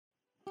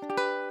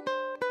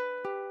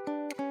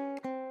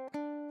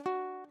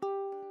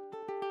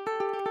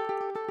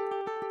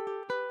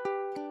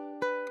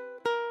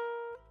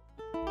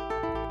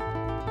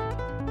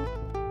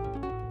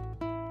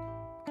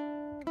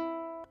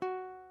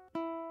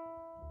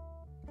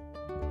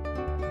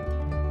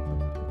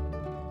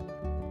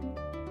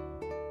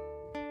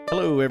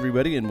Hello,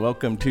 everybody, and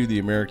welcome to the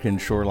American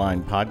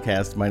Shoreline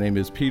Podcast. My name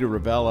is Peter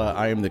Ravella.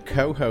 I am the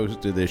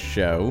co-host of this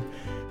show,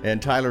 and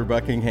Tyler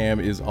Buckingham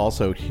is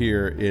also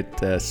here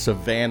at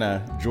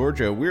Savannah,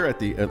 Georgia. We're at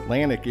the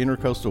Atlantic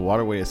Intercoastal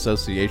Waterway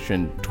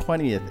Association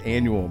 20th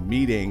annual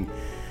meeting,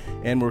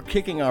 and we're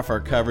kicking off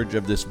our coverage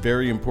of this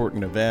very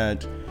important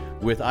event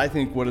with, I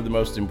think, one of the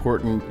most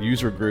important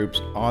user groups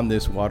on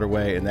this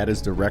waterway, and that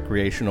is the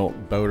recreational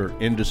boater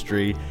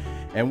industry.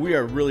 And we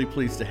are really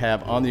pleased to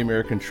have on the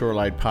American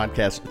Shoreline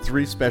Podcast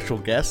three special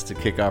guests to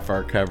kick off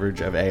our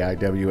coverage of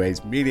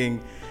AIWA's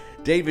meeting.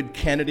 David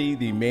Kennedy,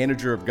 the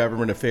Manager of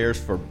Government Affairs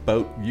for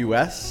Boat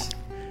US.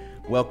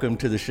 Welcome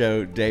to the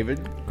show,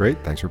 David.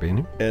 Great, thanks for being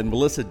here. And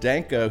Melissa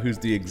Danko, who's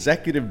the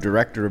Executive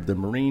Director of the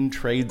Marine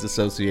Trades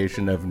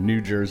Association of New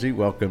Jersey.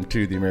 Welcome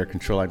to the American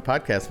Shoreline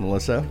Podcast,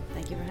 Melissa.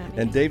 Thank you for having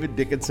me. And David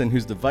Dickinson,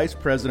 who's the Vice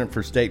President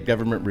for State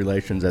Government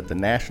Relations at the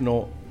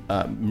National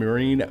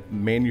Marine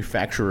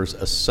Manufacturers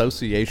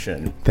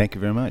Association. Thank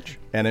you very much.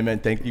 And I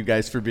meant thank you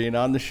guys for being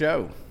on the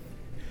show.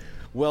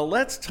 Well,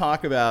 let's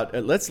talk about,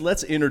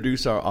 let's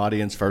introduce our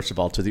audience, first of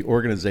all, to the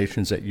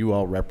organizations that you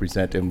all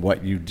represent and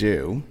what you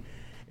do.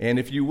 And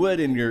if you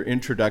would, in your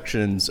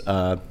introductions,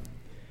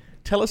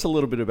 tell us a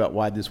little bit about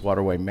why this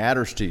waterway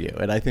matters to you.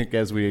 And I think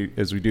as we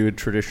do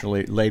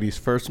traditionally, ladies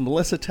first.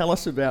 Melissa, tell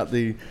us about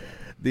the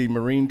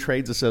Marine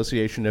Trades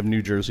Association of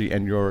New Jersey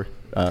and your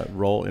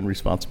role and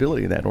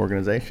responsibility in that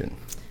organization.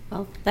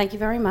 Well, thank you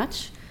very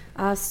much.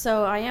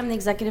 So I am the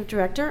Executive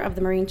Director of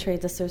the Marine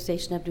Trades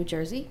Association of New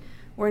Jersey.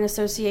 We're an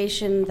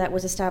association that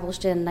was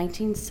established in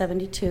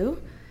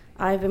 1972.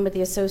 I've been with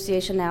the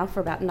association now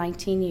for about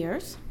 19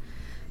 years.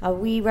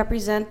 We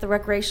represent the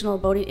recreational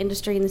boating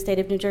industry in the state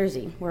of New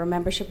Jersey. We're a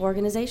membership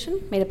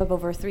organization made up of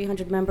over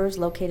 300 members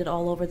located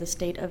all over the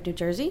state of New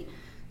Jersey.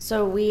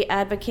 So we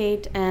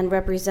advocate and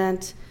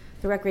represent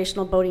the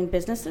recreational boating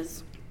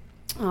businesses,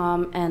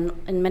 and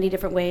in many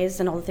different ways,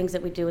 and all the things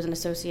that we do as an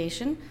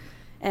association.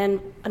 And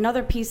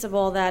another piece of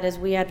all that is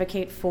we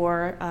advocate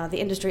for the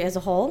industry as a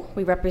whole.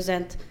 We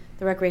represent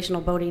the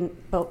recreational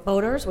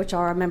boaters, which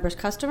are our members'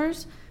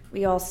 customers.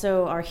 We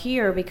also are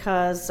here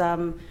because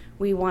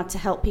we want to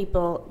help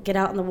people get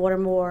out in the water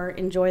more,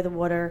 enjoy the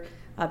water,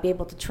 be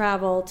able to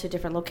travel to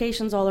different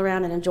locations all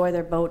around and enjoy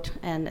their boat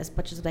and as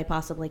much as they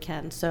possibly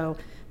can. So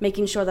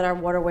making sure that our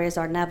waterways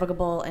are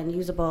navigable and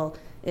usable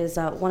is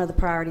one of the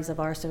priorities of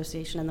our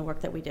association and the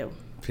work that we do.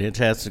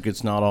 Fantastic.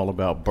 It's not all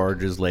about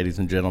barges, ladies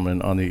and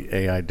gentlemen, on the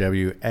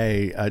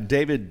AIWA.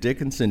 David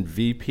Dickinson,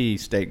 VP,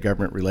 State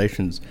Government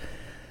Relations,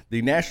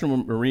 the National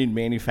Marine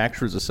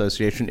Manufacturers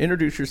Association.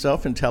 Introduce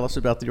yourself and tell us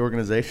about the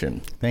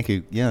organization. Thank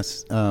you.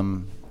 Yes,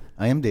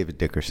 I am David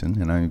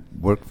Dickerson, and I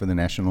work for the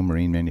National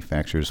Marine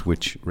Manufacturers,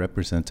 which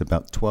represents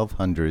about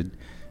 1,200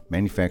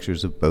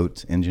 manufacturers of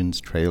boats, engines,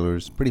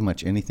 trailers, pretty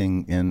much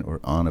anything in or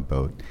on a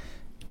boat.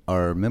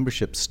 Our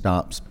membership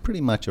stops pretty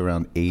much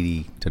around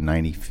 80 to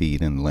 90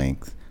 feet in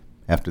length.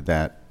 After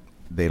that,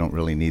 they don't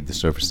really need the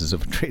services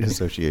of a trade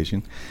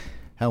association.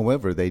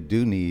 However, they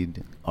do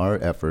need our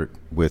effort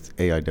with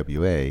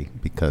AIWA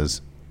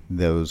because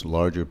those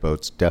larger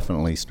boats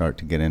definitely start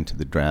to get into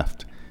the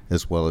draft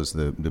as well as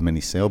the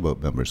many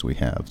sailboat members we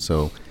have.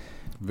 So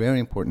very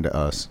important to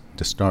us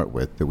to start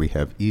with that we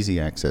have easy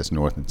access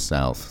north and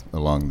south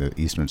along the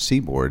eastern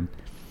seaboard.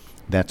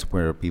 That's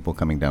where people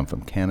coming down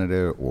from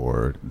Canada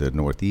or the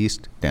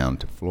Northeast down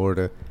to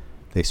Florida,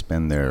 they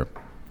spend their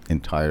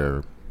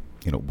entire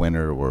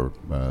winter or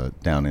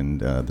down in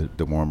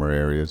the warmer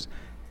areas.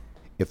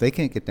 If they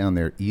can't get down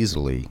there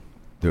easily,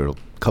 there are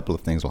a couple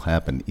of things will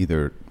happen.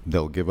 Either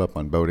they'll give up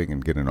on boating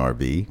and get an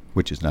RV,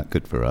 which is not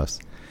good for us,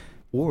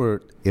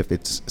 or if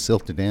it's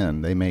silted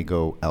in, they may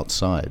go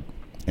outside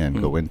and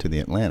go into the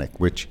Atlantic,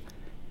 which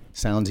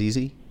sounds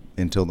easy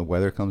until the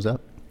weather comes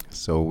up.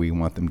 So we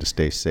want them to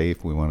stay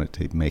safe. We want it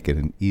to make it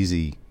an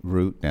easy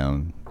route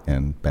down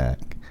and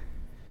back.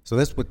 So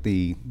that's what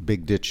the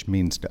big ditch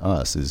means to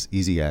us, is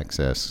easy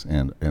access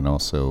and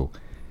also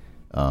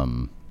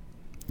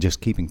just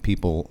keeping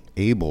people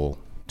able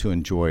to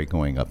enjoy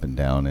going up and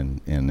down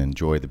and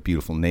enjoy the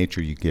beautiful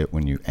nature you get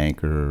when you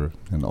anchor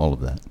and all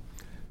of that.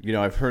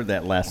 I've heard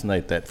that last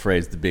night, that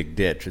phrase, the big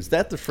ditch. Is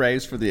that the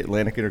phrase for the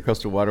Atlantic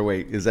Intercoastal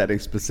Waterway? Is that a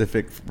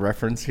specific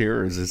reference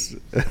here, or is this...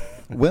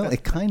 Well,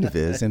 it kind of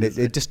is, and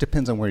it just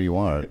depends on where you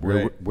are.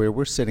 Right. Where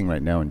we're sitting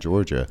right now in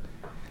Georgia,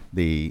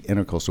 the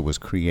Intercoastal was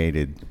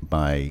created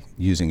by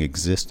using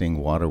existing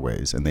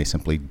waterways, and they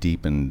simply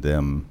deepened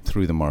them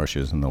through the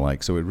marshes and the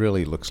like. So it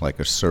really looks like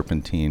a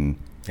serpentine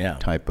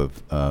type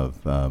of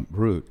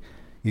route.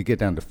 You get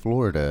down to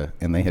Florida,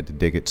 and they had to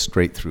dig it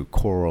straight through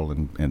coral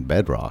and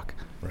bedrock.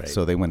 Right.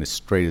 So they went as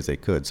straight as they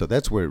could. So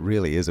that's where it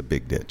really is a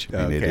big ditch.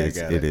 I mean,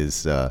 it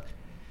is a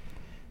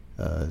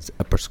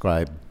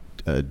prescribed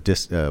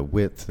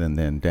width and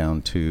then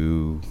down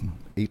to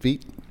 8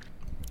 feet?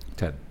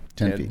 10.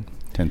 10 feet.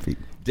 10 feet.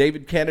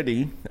 David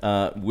Kennedy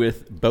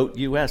with Boat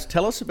US.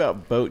 Tell us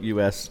about Boat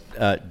US,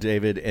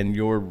 David, and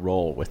your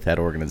role with that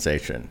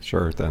organization.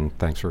 Sure, then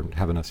thanks for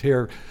having us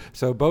here.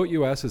 So Boat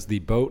US is the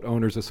Boat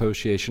Owners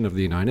Association of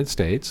the United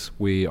States.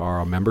 We are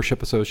a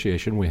membership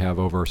association. We have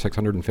over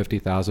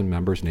 650,000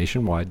 members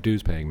nationwide,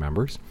 dues-paying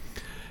members.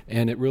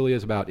 And it really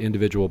is about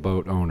individual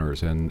boat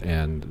owners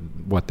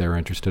and what they're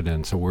interested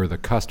in. So we're the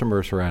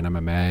customers for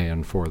NMMA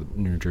and for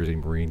New Jersey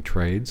Marine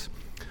Trades.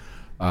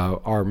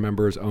 Our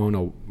members own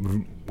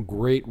a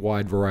great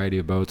wide variety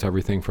of boats,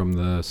 everything from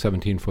the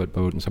 17-foot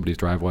boat in somebody's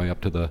driveway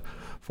up to the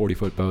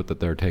 40-foot boat that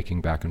they're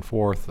taking back and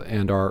forth.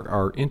 And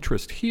our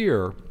interest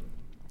here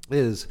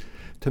is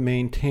to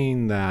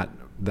maintain that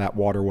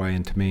waterway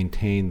and to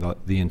maintain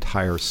the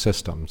entire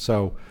system.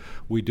 So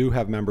we do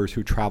have members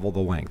who travel the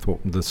length,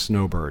 the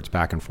snowbirds,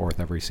 back and forth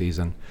every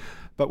season.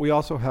 But we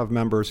also have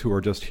members who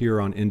are just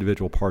here on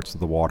individual parts of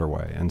the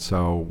waterway. And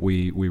so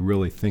we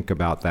really think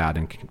about that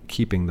and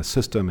keeping the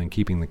system and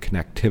keeping the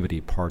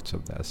connectivity parts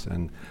of this.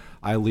 And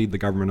I lead the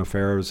government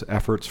affairs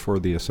efforts for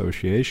the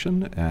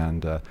association,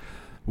 and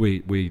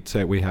we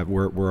say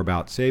we're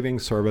about saving,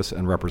 service,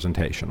 and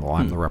representation. Well,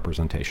 I'm the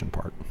representation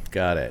part.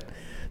 Got it.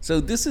 So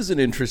this is an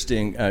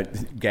interesting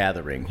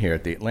gathering here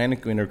at the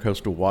Atlantic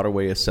Intercoastal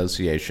Waterway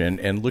Association,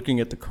 and looking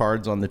at the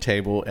cards on the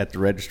table at the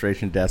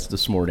registration desk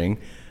this morning,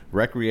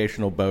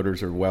 recreational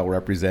boaters are well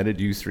represented.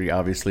 You three,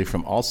 obviously,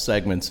 from all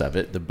segments of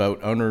it. The Boat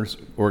Owners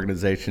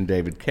Organization,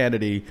 David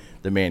Kennedy,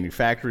 the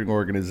Manufacturing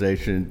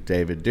Organization,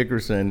 David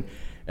Dickerson,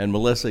 and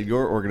Melissa,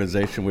 your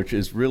organization, which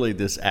is really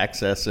this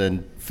access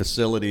and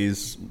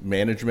facilities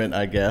management,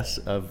 I guess,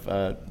 of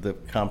the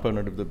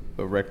component of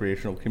the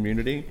recreational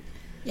community.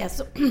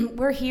 Yes,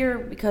 we're here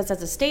because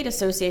as a state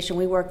association,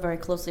 we work very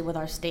closely with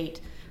our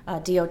state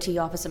DOT,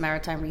 Office of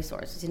Maritime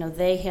Resources.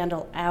 They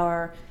handle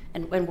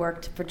and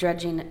worked for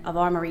dredging of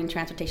our marine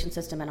transportation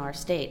system in our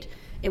state.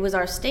 It was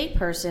our state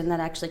person that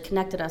actually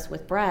connected us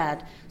with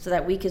Brad so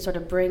that we could sort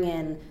of bring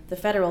in the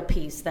federal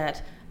piece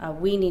that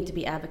we need to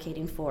be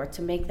advocating for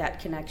to make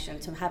that connection,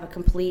 to have a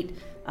complete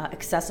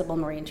accessible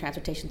marine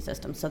transportation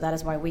system. So that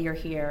is why we are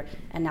here,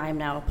 and I am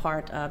now a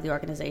part of the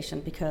organization,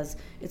 because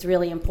it's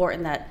really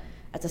important that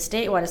as a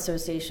statewide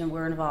association,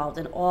 we're involved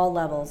in all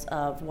levels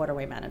of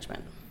waterway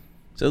management.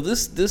 So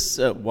this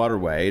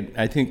waterway,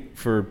 I think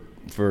for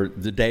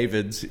the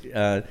Davids,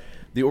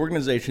 the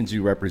organizations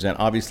you represent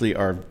obviously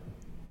are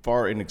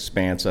far in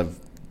expanse of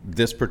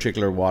this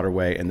particular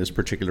waterway and this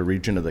particular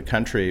region of the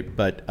country,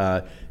 but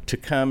to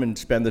come and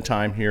spend the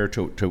time here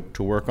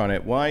to work on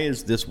it, why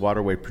is this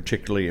waterway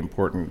particularly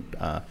important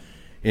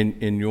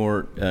in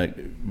your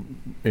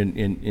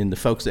in the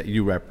folks that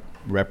you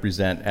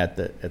represent at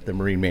the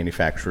Marine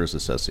Manufacturers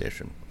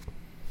Association?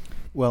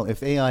 Well, if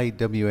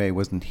AIWA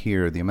wasn't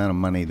here, the amount of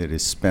money that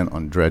is spent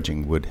on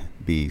dredging would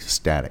be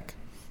static.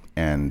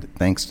 And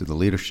thanks to the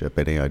leadership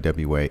at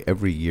AIWA,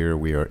 every year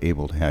we are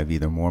able to have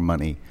either more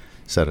money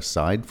set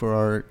aside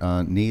for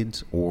our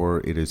needs,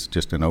 or it is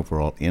just an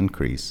overall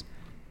increase.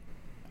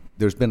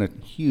 There's been a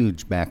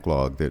huge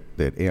backlog that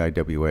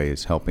AIWA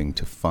is helping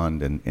to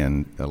fund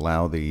and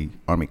allow the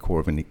Army Corps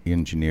of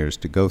Engineers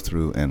to go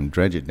through and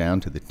dredge it down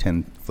to the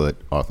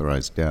 10-foot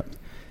authorized depth.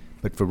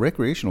 But for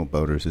recreational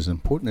boaters, as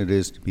important it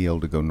is to be able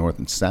to go north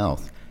and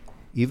south,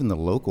 even the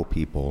local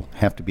people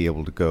have to be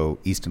able to go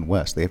east and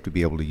west. They have to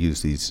be able to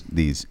use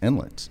these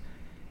inlets.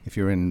 If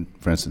you're in,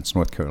 for instance,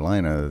 North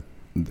Carolina,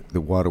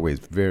 the waterway is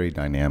very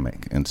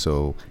dynamic. And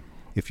so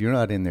if you're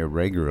not in there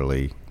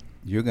regularly,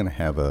 you're going to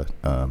have a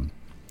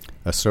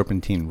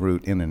serpentine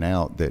route in and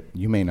out that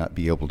you may not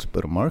be able to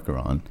put a marker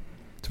on.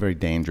 It's very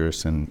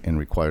dangerous and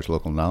requires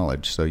local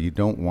knowledge. So you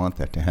don't want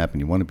that to happen.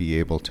 You want to be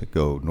able to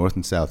go north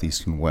and south,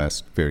 east and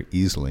west very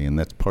easily, and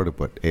that's part of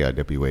what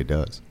AIWA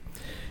does.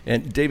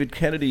 And David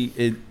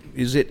Kennedy,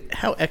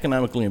 how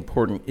economically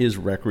important is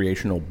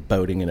recreational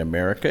boating in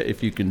America,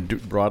 if you can do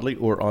broadly,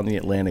 or on the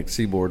Atlantic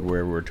seaboard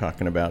where we're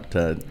talking about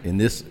in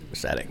this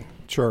setting?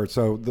 Sure.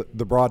 So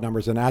the broad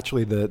numbers, and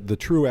actually the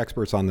true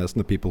experts on this and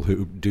the people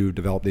who do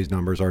develop these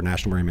numbers are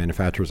National Marine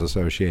Manufacturers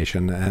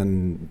Association,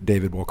 and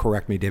David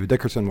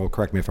Dickerson will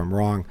correct me if I'm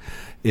wrong.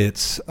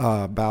 It's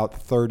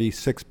about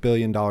 $36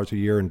 billion a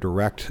year in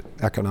direct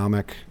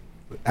economic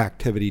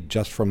activity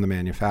just from the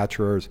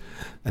manufacturers,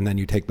 and then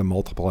you take the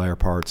multiplier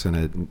parts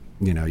and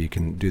you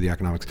can do the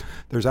economics.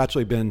 There's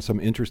actually been some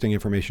interesting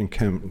information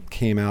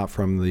came out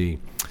from the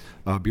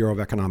Bureau of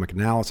Economic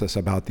Analysis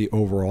about the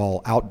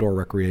overall outdoor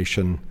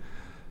recreation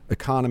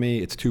economy.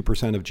 It's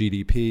 2% of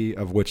GDP,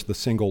 of which the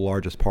single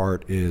largest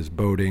part is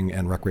boating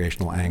and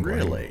recreational angling.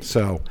 Really?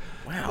 So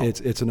wow.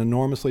 It's an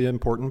enormously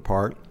important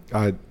part.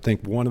 I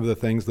think one of the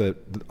things that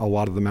a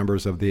lot of the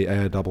members of the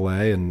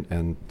AIAA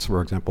and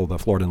for example, the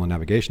Florida Inland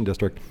Navigation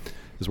District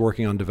is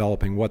working on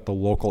developing what the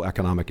local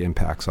economic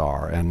impacts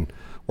are. And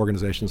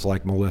organizations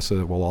like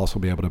Melissa will also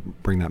be able to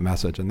bring that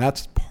message. And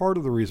that's part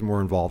of the reason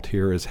we're involved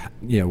here is,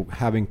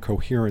 having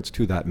coherence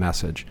to that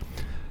message.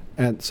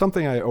 And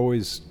something I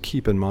always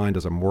keep in mind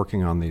as I'm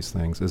working on these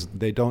things is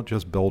they don't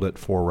just build it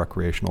for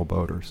recreational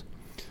boaters.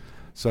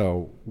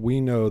 So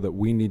we know that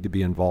we need to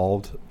be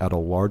involved at a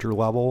larger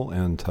level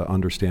and to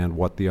understand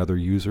what the other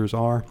users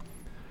are,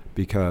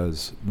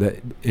 because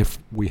if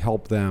we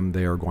help them,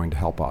 they are going to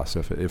help us.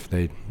 If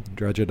they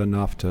dredge it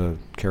enough to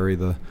carry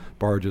the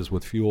barges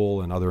with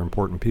fuel and other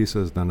important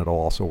pieces, then it'll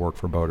also work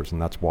for boaters,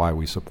 and that's why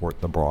we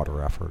support the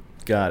broader effort.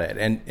 Got it.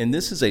 And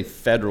this is a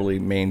federally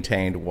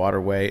maintained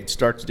waterway. It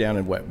starts down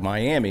in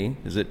Miami?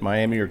 Is it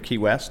Miami or Key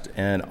West?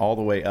 And all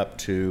the way up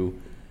to...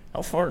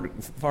 How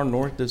far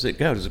north does it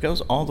go? Does it go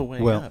all the way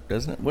up,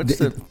 doesn't it?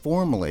 What's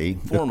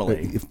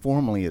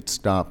formally it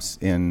stops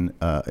in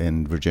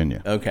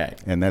Virginia. Okay.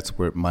 And that's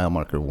where mile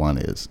marker 1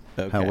 is.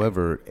 Okay.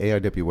 However,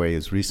 AIWA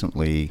has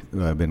recently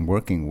been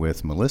working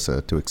with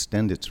Melissa to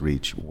extend its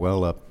reach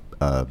well up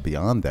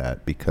beyond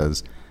that,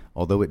 because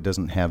although it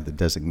doesn't have the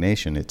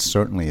designation, it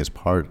certainly is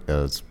part,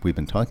 as we've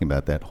been talking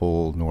about, that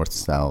whole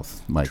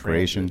north-south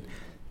migration,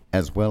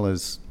 as well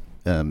as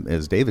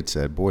David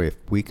said, boy, if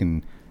we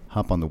can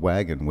hop on the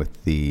wagon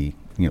with the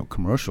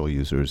commercial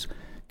users,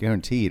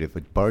 guaranteed if a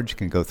barge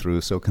can go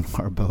through, so can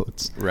our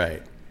boats.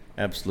 Right.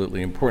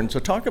 Absolutely important. So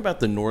talk about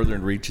the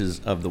northern reaches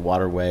of the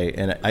waterway.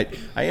 And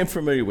I am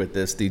familiar with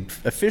this. The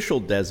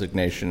official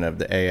designation of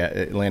the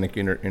Atlantic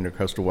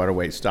Intercoastal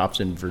Waterway stops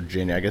in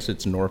Virginia. I guess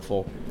it's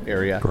Norfolk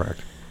area.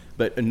 Correct.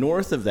 But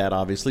north of that,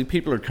 obviously,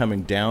 people are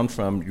coming down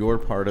from your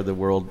part of the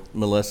world,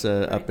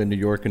 Melissa, up in New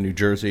York and New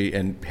Jersey,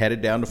 and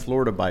headed down to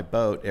Florida by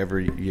boat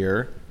every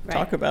year. Right.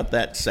 Talk about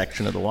that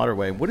section of the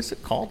waterway. What is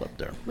it called up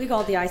there? We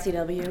call it the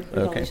ICW.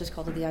 We always just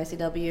called it the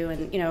ICW.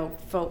 And,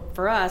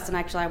 for us, and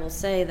actually I will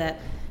say that,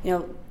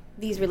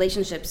 these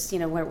relationships,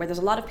 where there's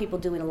a lot of people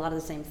doing a lot of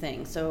the same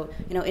things. So,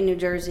 in New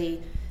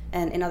Jersey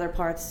and in other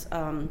parts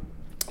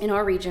in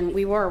our region,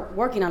 we were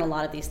working on a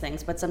lot of these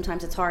things, but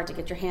sometimes it's hard to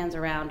get your hands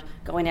around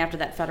going after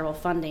that federal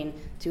funding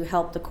to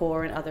help the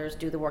Corps and others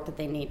do the work that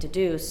they need to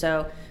do.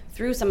 So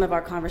through some of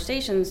our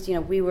conversations,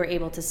 we were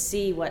able to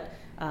see what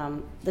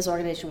this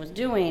organization was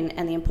doing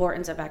and the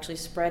importance of actually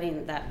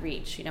spreading that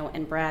reach.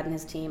 And Brad and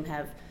his team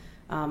have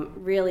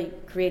really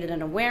created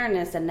an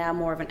awareness and now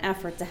more of an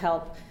effort to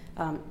help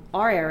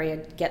our area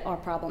get our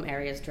problem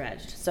areas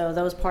dredged. So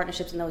those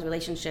partnerships and those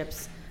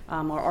relationships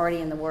are already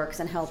in the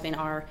works, and helping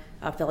our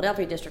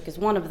Philadelphia district is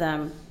one of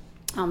them,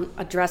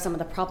 address some of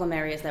the problem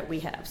areas that we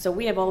have. So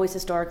we have always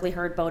historically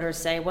heard boaters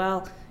say,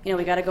 well,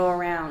 we got to go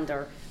around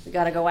or we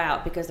got to go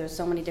out because there's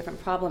so many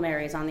different problem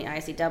areas on the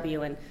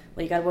ICW, and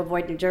well, you got to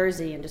avoid New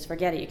Jersey and just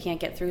forget it. You can't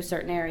get through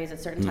certain areas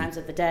at certain times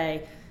of the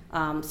day.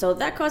 So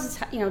that causes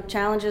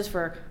challenges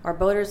for our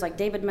boaters. Like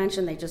David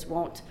mentioned, they just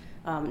won't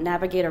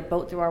navigate or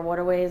boat through our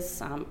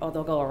waterways, or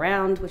they'll go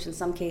around, which in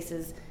some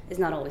cases is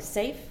not always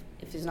safe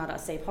if there's not a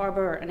safe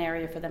harbor or an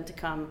area for them to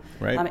come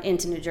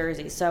into New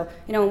Jersey. So,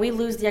 when we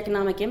lose the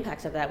economic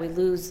impacts of that, we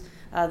lose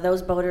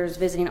those boaters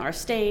visiting our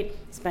state,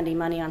 spending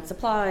money on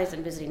supplies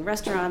and visiting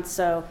restaurants.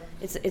 So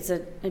it's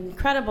an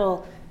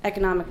incredible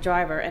economic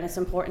driver, and it's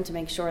important to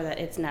make sure that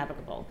it's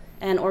navigable.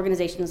 And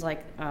organizations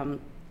like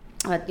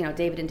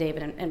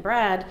David and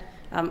Brad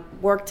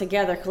work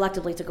together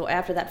collectively to go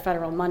after that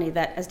federal money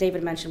that, as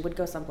David mentioned, would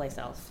go someplace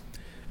else.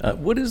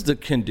 What is the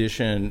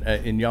condition,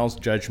 in y'all's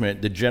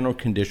judgment, the general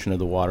condition of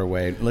the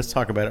waterway? Let's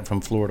talk about it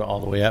from Florida all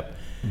the way up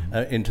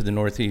into the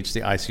Northeast, the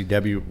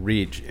ICW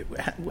reach.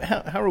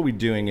 How are we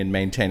doing in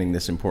maintaining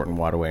this important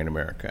waterway in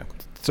America?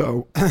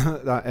 So,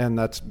 and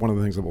that's one of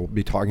the things that we'll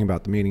be talking about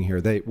at the meeting here.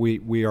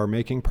 We are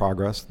making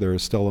progress. There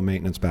is still a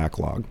maintenance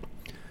backlog.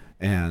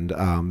 And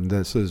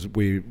this is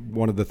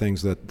one of the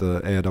things that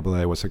the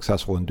AIAA was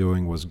successful in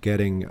doing was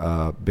getting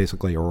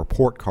basically a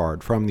report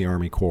card from the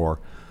Army Corps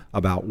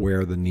about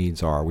where the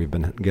needs are. We've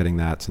been getting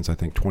that since I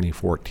think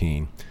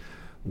 2014.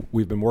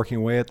 We've been working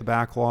away at the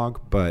backlog,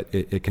 but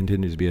it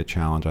continues to be a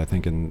challenge. I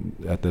think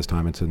at this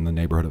time it's in the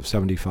neighborhood of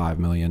 $75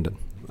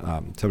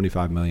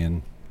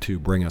 million to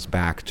bring us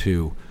back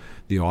to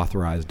the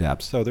authorized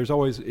depths. So there's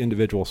always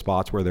individual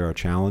spots where there are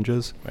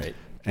challenges. Right.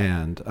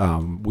 And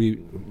we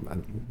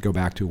go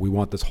back to, we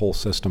want this whole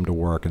system to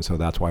work, and so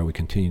that's why we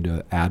continue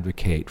to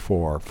advocate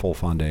for full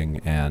funding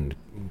and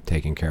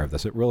taking care of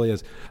this. It really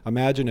is.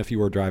 Imagine if you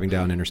were driving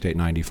down Interstate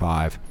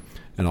 95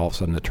 and all of a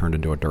sudden it turned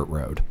into a dirt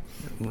road.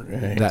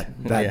 Right.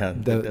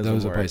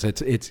 Those are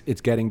places.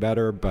 It's getting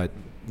better, but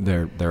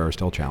there are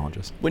still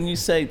challenges. When you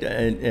say,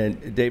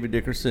 and David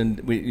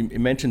Dickerson, you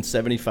mentioned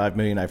 $75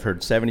 million. I've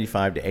heard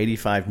 $75 to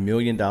 $85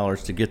 million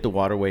to get the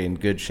waterway in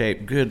good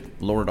shape. Good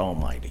Lord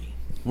Almighty.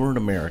 We're in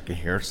America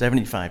here.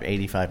 $75,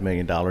 $85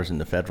 million in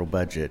the federal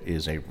budget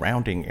is a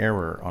rounding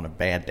error on a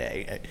bad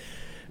day.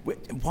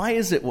 Why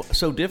is it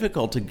so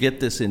difficult to get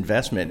this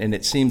investment? And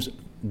it seems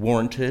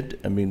warranted.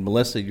 I mean,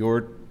 Melissa,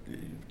 you're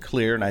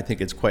clear, and I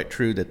think it's quite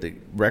true that the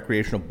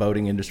recreational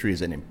boating industry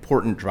is an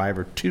important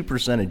driver.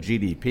 2% of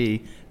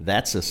GDP,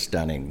 that's a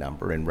stunning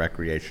number in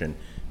recreation,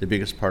 the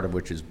biggest part of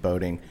which is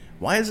boating.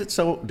 Why is it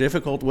so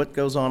difficult? What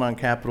goes on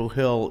Capitol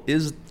Hill?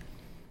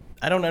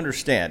 I don't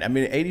understand. I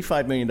mean,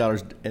 $85 million,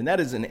 and that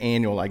is an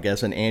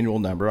annual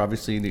number.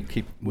 Obviously, to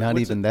keep not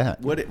even that.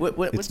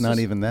 It's not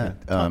even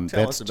that.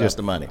 Tell us about just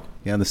the money.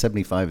 Yeah, the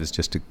 75 is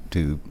just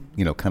to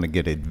kind of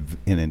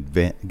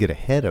get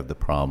ahead of the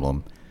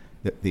problem.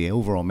 The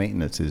overall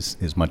maintenance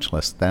is much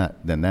less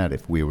than that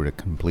if we were to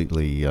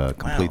completely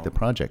complete the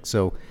project.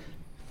 So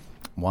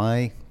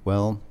why?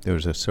 Well,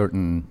 there's a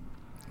certain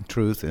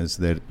truth is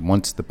that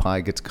once the pie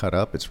gets cut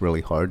up, it's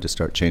really hard to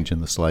start changing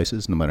the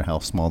slices, no matter how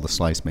small the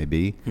slice may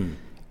be.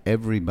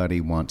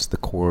 Everybody wants the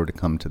Corps to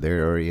come to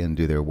their area and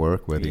do their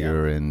work, whether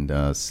you're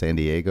in San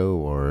Diego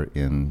or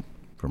in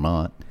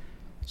Vermont.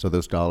 So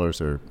those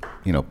dollars are,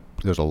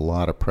 there's a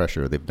lot of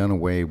pressure. They've done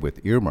away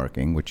with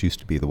earmarking, which used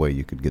to be the way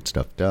you could get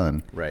stuff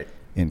done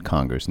in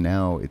Congress.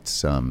 Now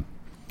it's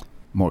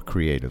more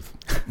creative.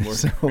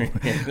 A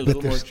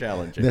little more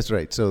challenging. That's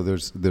right. So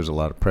there's a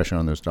lot of pressure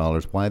on those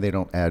dollars. Why they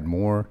don't add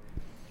more?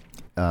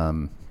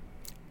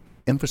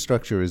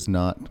 Infrastructure has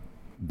not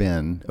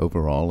been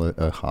overall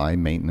a high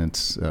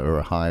maintenance or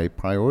a high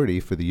priority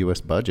for the U.S.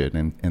 budget.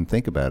 And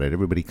think about it.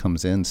 Everybody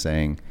comes in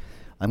saying,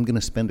 I'm going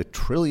to spend $1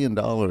 trillion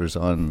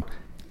on...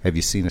 Have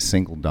you seen a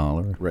single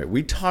dollar? Right.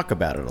 We talk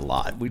about it a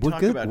lot. We're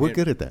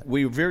good at that.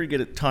 We're very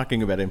good at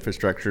talking about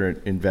infrastructure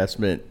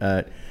investment.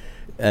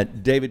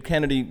 David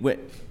Kennedy,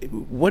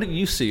 what do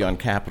you see on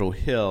Capitol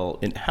Hill,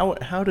 and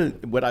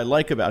what I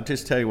like about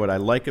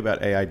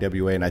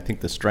AIWA, and I think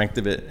the strength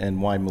of it,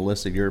 and why,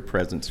 Melissa, your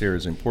presence here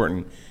is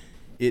important.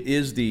 It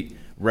is the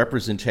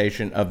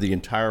representation of the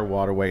entire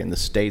waterway and the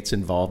states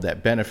involved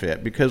that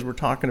benefit, because we're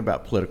talking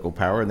about political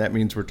power, and that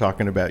means we're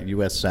talking about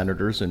U.S.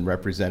 senators and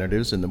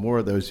representatives, and the more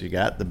of those you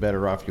got, the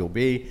better off you'll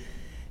be.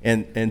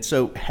 And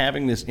so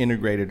having this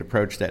integrated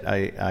approach that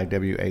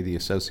AIWA, the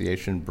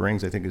association,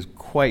 brings, I think is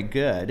quite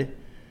good.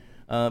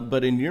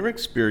 But in your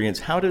experience,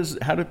 how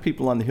do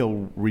people on the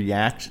Hill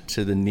react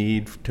to the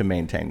need to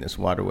maintain this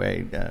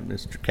waterway,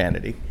 Mr.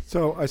 Kennedy?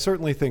 So I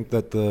certainly think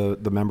that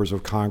the members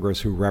of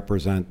Congress who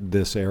represent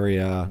this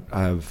area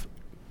have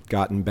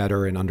gotten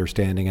better in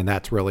understanding, and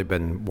that's really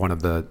been one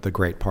of the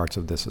great parts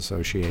of this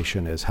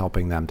association, is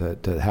helping them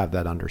to have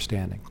that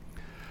understanding.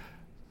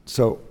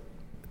 So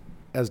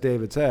as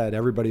David said,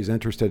 everybody's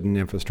interested in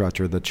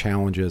infrastructure. The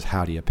challenge is,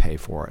 how do you pay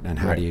for it, and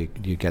how do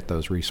you get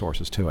those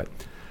resources to it?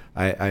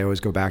 I always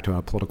go back to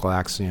a political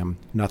axiom: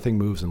 nothing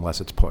moves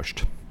unless it's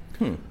pushed.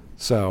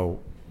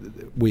 So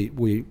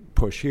we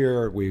push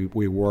here.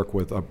 We work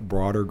with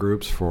broader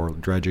groups for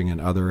dredging in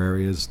other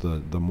areas,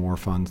 the more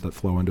funds that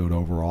flow into it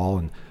overall,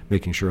 and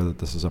making sure that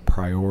this is a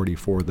priority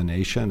for the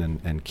nation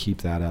and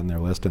keep that on their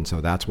list. And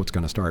so that's what's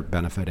going to start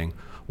benefiting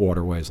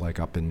waterways like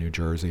up in New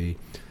Jersey.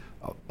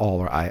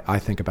 I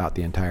think about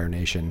the entire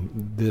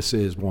nation. This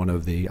is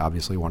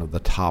obviously one of the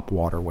top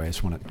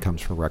waterways when it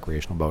comes for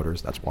recreational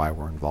boaters. That's why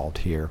we're involved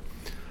here.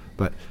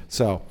 But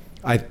so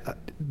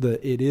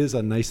it is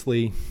a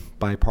nicely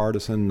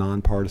bipartisan,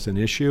 nonpartisan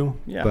issue.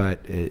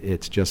 But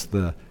it's just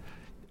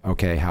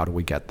how do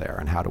we get there,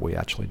 and how do we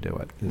actually do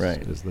it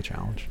is the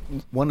challenge.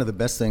 One of the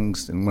best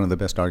things and one of the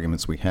best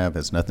arguments we have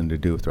has nothing to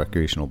do with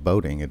recreational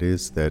boating. It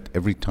is that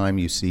every time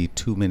you see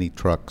too many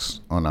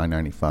trucks on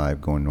I-95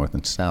 going north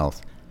and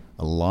south,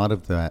 a lot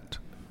of that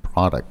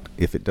product,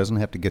 if it doesn't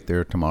have to get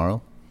there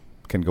tomorrow,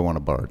 can go on a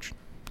barge.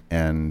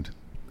 And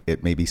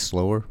it may be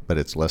slower, but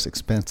it's less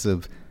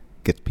expensive,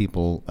 gets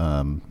people,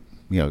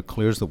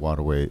 clears the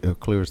waterway,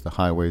 clears the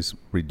highways,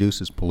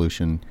 reduces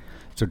pollution.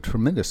 It's a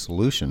tremendous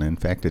solution. In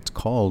fact, it's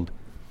called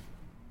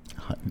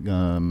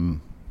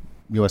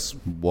U.S.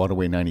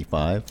 Waterway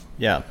 95.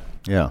 Yeah.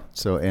 Yeah.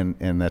 So,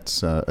 and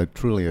that's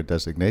truly a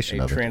designation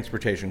of it. A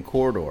transportation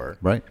corridor.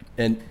 Right.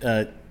 And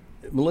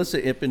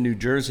Melissa, up in New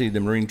Jersey,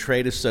 the Marine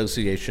Trade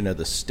Association of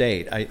the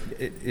state,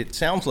 it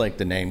sounds like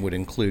the name would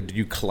include, do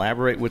you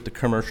collaborate with the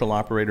commercial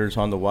operators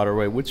on the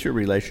waterway? What's your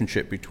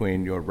relationship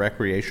between your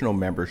recreational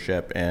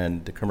membership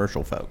and the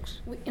commercial folks?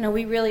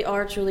 We really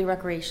are truly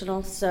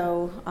recreational,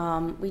 so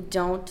we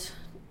don't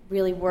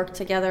really work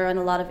together on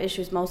a lot of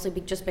issues, mostly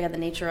just by the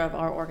nature of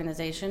our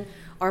organization.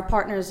 Our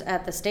partners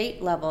at the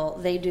state level,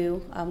 they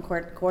do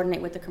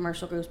coordinate with the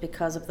commercial groups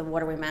because of the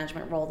waterway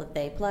management role that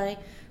they play.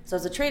 So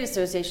as a trade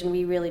association,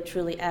 we really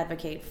truly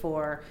advocate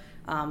for,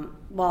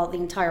 while the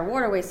entire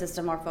waterway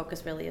system, our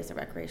focus really is the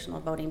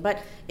recreational boating,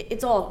 but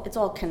it's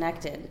all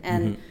connected.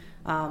 And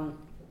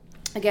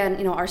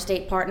again, our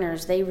state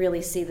partners, they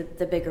really see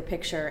the bigger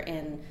picture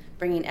in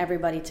bringing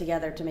everybody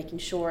together to making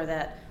sure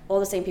that all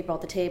the same people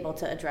at the table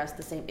to address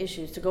the same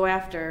issues, to go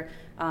after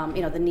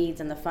the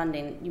needs and the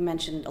funding. You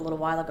mentioned a little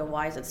while ago,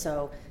 why is it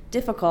so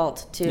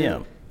difficult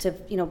to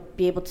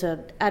be able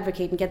to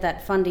advocate and get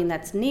that funding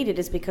that's needed,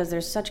 is because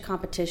there's such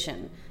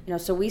competition.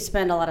 So we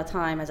spend a lot of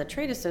time as a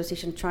trade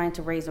association trying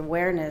to raise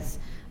awareness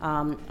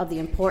of the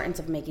importance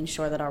of making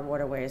sure that our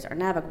waterways are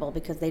navigable,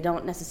 because they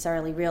don't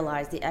necessarily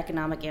realize the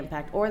economic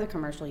impact or the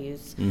commercial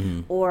use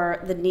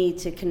or the need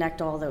to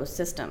connect all those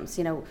systems.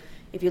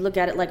 If you look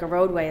at it like a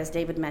roadway, as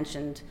David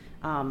mentioned,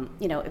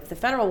 if the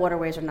federal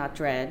waterways are not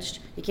dredged,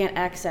 you can't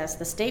access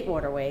the state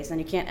waterways, and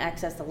you can't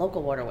access the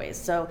local waterways.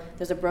 So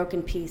there's a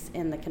broken piece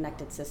in the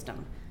connected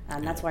system.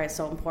 And that's why it's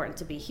so important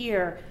to be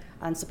here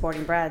on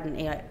supporting Brad and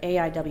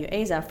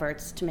AIWA's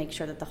efforts to make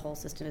sure that the whole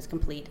system is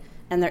complete.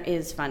 And there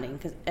is funding,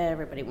 because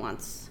everybody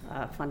wants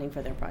funding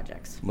for their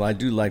projects. Well, I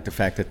do like the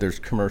fact that there's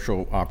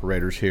commercial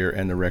operators here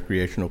and the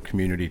recreational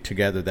community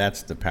together.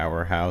 That's the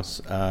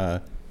powerhouse.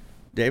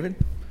 David?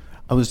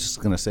 I was just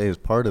going to say, as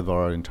part of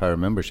our entire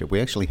membership,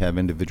 we actually have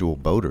individual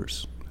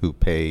boaters who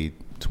pay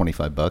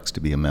 $25 to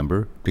be a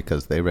member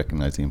because they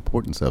recognize the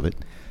importance of it.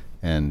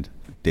 And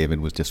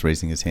David was just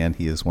raising his hand.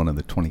 He is one of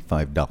the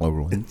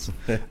 $25 ones.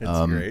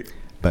 That's great.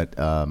 But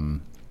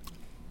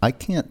I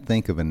can't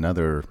think of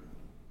another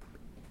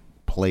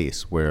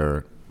place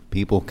where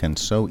people can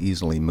so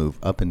easily move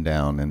up and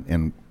down.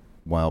 And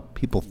while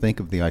people think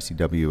of the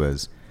ICW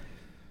as,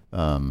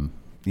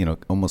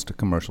 almost a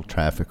commercial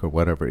traffic or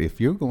whatever,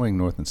 if you're going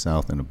north and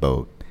south in a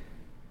boat,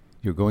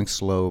 you're going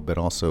slow, but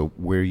also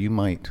where you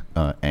might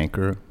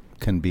anchor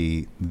can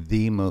be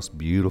the most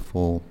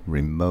beautiful,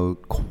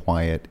 remote,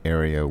 quiet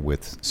area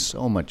with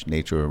so much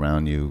nature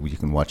around you. You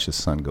can watch the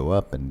sun go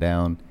up and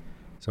down.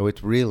 So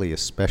it's really a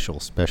special,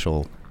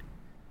 special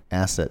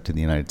asset to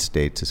the United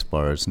States as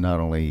far as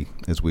not only,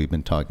 as we've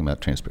been talking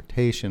about,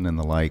 transportation and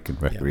the like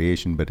and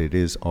recreation, but it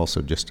is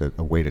also just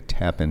a way to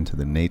tap into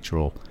the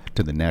natural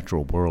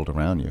world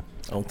around you.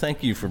 Oh,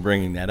 thank you for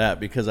bringing that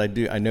up, because I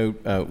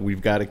know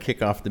we've got to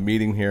kick off the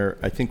meeting here.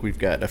 I think we've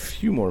got a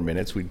few more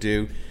minutes. We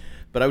do.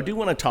 But I do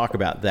want to talk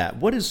about that.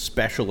 What is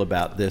special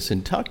about this?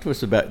 And talk to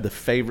us about the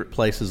favorite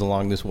places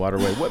along this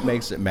waterway. What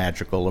makes it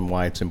magical and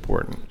why it's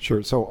important?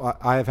 Sure. So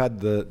I have had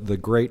the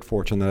great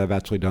fortune that I've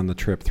actually done the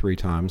trip 3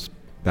 times.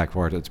 Back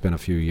forward, it's been a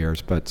few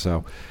years. But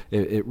so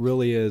it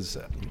really is,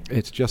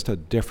 it's just a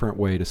different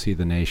way to see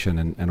the nation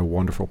and a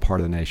wonderful part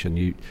of the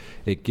nation.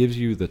 It gives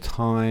you the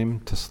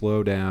time to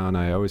slow down.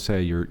 I always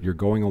say you're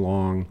going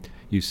along,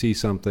 you see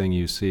something,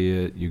 you see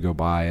it, you go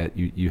by it,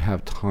 you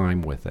have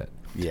time with it.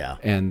 Yeah.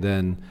 And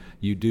then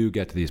you do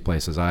get to these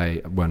places.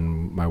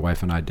 When my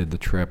wife and I did the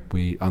trip,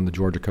 on the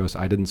Georgia coast,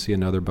 I didn't see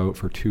another boat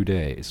for 2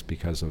 days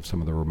because of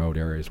some of the remote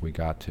areas we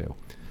got to.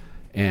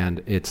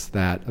 And it's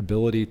that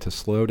ability to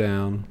slow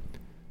down,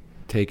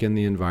 take in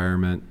the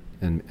environment,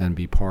 and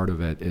be part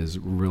of it is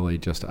really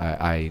just,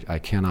 I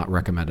cannot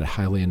recommend it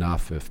highly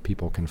enough. If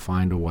people can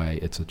find a way,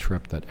 it's a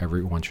trip that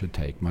everyone should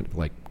take,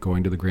 like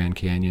going to the Grand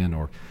Canyon,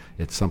 or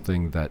it's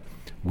something that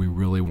we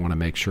really want to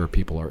make sure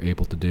people are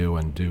able to do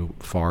and do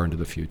far into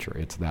the future.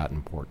 It's that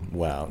important.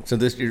 Wow. So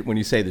this, when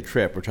you say the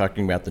trip, we're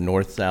talking about the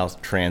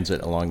north-south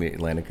transit along the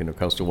Atlantic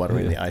Intercoastal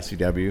Waterway, the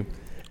ICW?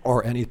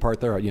 Or any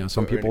part there.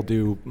 Some people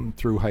do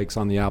through hikes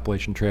on the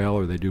Appalachian Trail,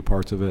 or they do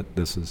parts of it.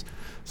 This is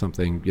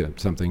something,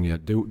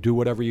 do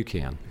whatever you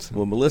can. So.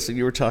 Well, Melissa,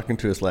 you were talking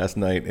to us last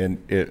night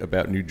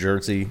about New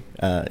Jersey,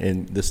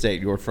 in the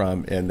state you're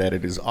from, and that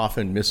it is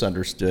often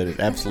misunderstood. It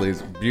absolutely is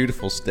a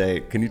beautiful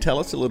state. Can you tell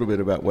us a little bit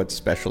about what's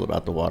special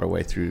about the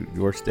waterway through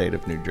your state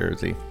of New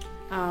Jersey?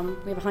 We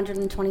have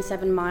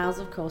 127 miles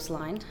of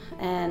coastline,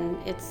 and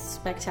it's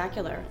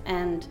spectacular.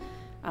 And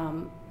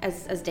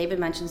as David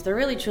mentions, there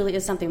really truly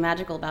is something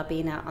magical about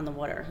being out on the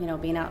water.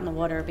 Being out in the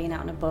water, being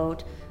out in a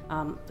boat,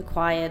 the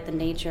quiet, the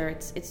nature.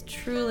 It's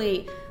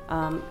truly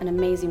an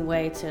amazing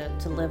way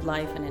to live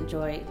life and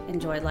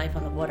enjoy life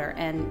on the water.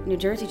 And New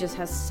Jersey just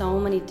has so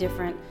many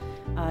different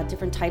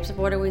types of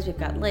waterways. We've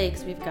got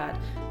lakes, we've got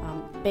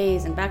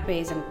bays and back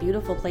bays and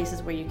beautiful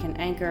places where you can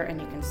anchor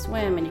and you can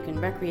swim and you can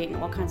recreate in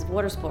all kinds of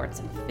water sports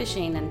and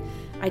fishing. And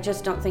I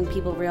just don't think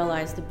people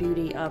realize the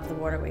beauty of the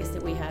waterways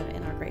that we have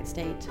in our great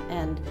state.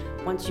 And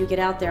once you get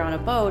out there on a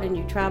boat and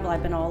you travel,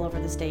 I've been all over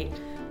the state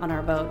on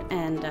our boat,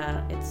 and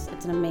it's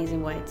an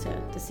amazing way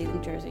to see New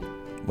Jersey.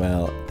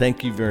 Well,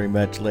 thank you very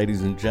much,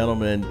 ladies and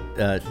gentlemen.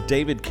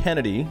 David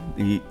Kennedy,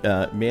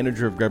 the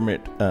Manager of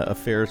Government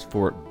Affairs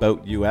for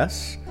Boat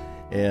US,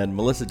 and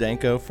Melissa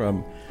Danko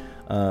from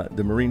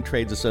the Marine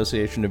Trades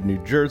Association of New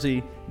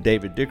Jersey,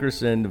 David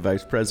Dickerson, the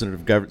Vice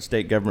President of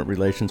State Government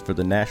Relations for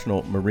the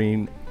National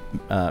Marine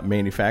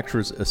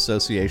Manufacturers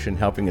Association,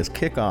 helping us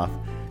kick off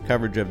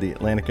coverage of the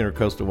Atlantic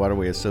Intercoastal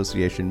Waterway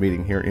Association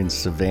meeting here in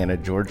Savannah,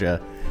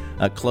 Georgia.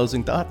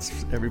 Closing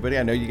thoughts, everybody?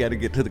 I know you got to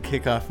get to the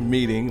kickoff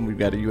meeting. We've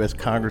got a U.S.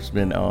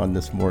 Congressman on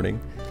this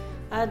morning.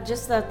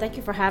 Thank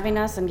you for having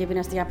us and giving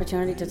us the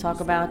opportunity to talk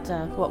about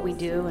what we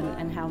do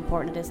and how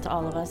important it is to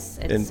all of us.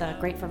 It's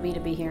great for me to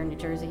be here in New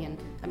Jersey,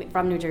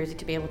 from New Jersey,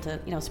 to be able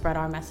to spread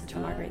our message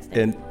from our great state.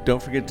 And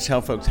don't forget to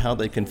tell folks how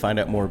they can find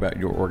out more about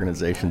your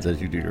organizations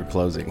as you do your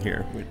closing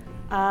here.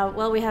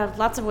 Well, we have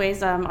lots of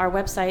ways. Our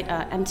website,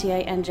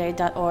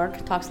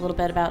 mtanj.org, talks a little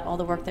bit about all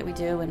the work that we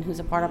do and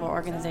who's a part of our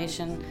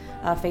organization.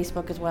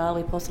 Facebook as well.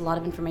 We post a lot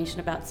of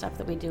information about stuff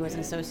that we do as an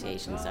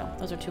association. So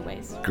those are 2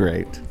 ways.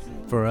 Great.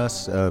 For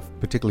us,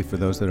 particularly for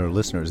those that are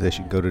listeners, they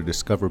should go to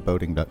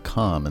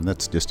discoverboating.com, and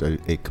that's just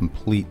a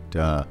complete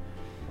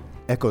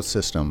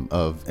ecosystem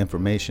of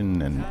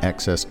information and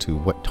access to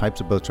what types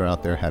of boats are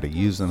out there, how to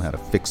use them, how to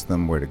fix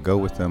them, where to go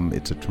with them.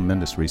 It's a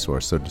tremendous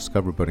resource. So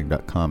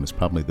discoverboating.com is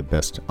probably the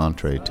best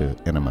entree to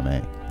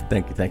NMMA.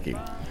 Thank you.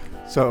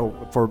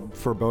 So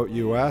for Boat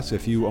US,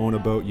 if you own a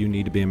boat, you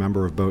need to be a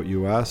member of Boat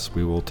US.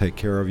 We will take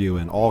care of you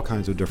in all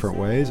kinds of different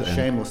ways. And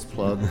Shameless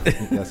plug.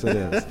 yes, it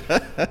is.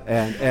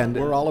 And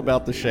we're all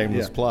about the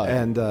shameless plug.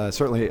 And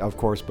certainly, of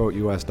course,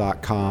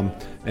 boatus.com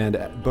and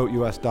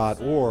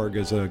boatus.org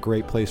is a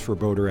great place for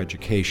boater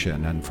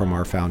education. And from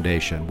our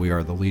foundation, we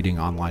are the leading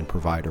online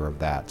provider of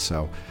that.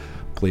 So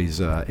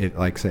please,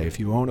 like I say, if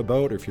you own a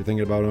boat or if you're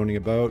thinking about owning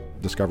a boat,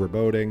 discover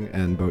boating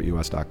and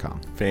boatus.com.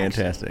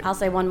 Fantastic. Actually, I'll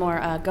say one more,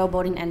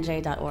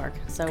 goboatingnj.org.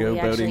 So Go we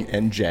Boating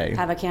actually NJ.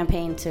 have a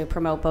campaign to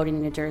promote boating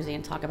in New Jersey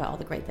and talk about all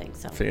the great things.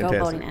 So Fantastic.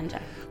 Go Boating NJ.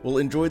 Well,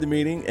 enjoy the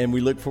meeting, and we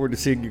look forward to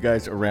seeing you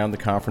guys around the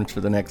conference for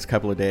the next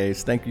couple of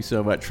days. Thank you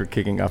so much for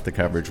kicking off the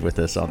coverage with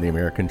us on the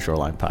American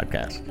Shoreline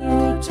Podcast.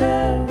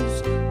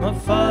 Hotels, my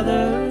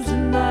father's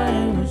and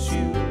mine was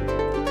you.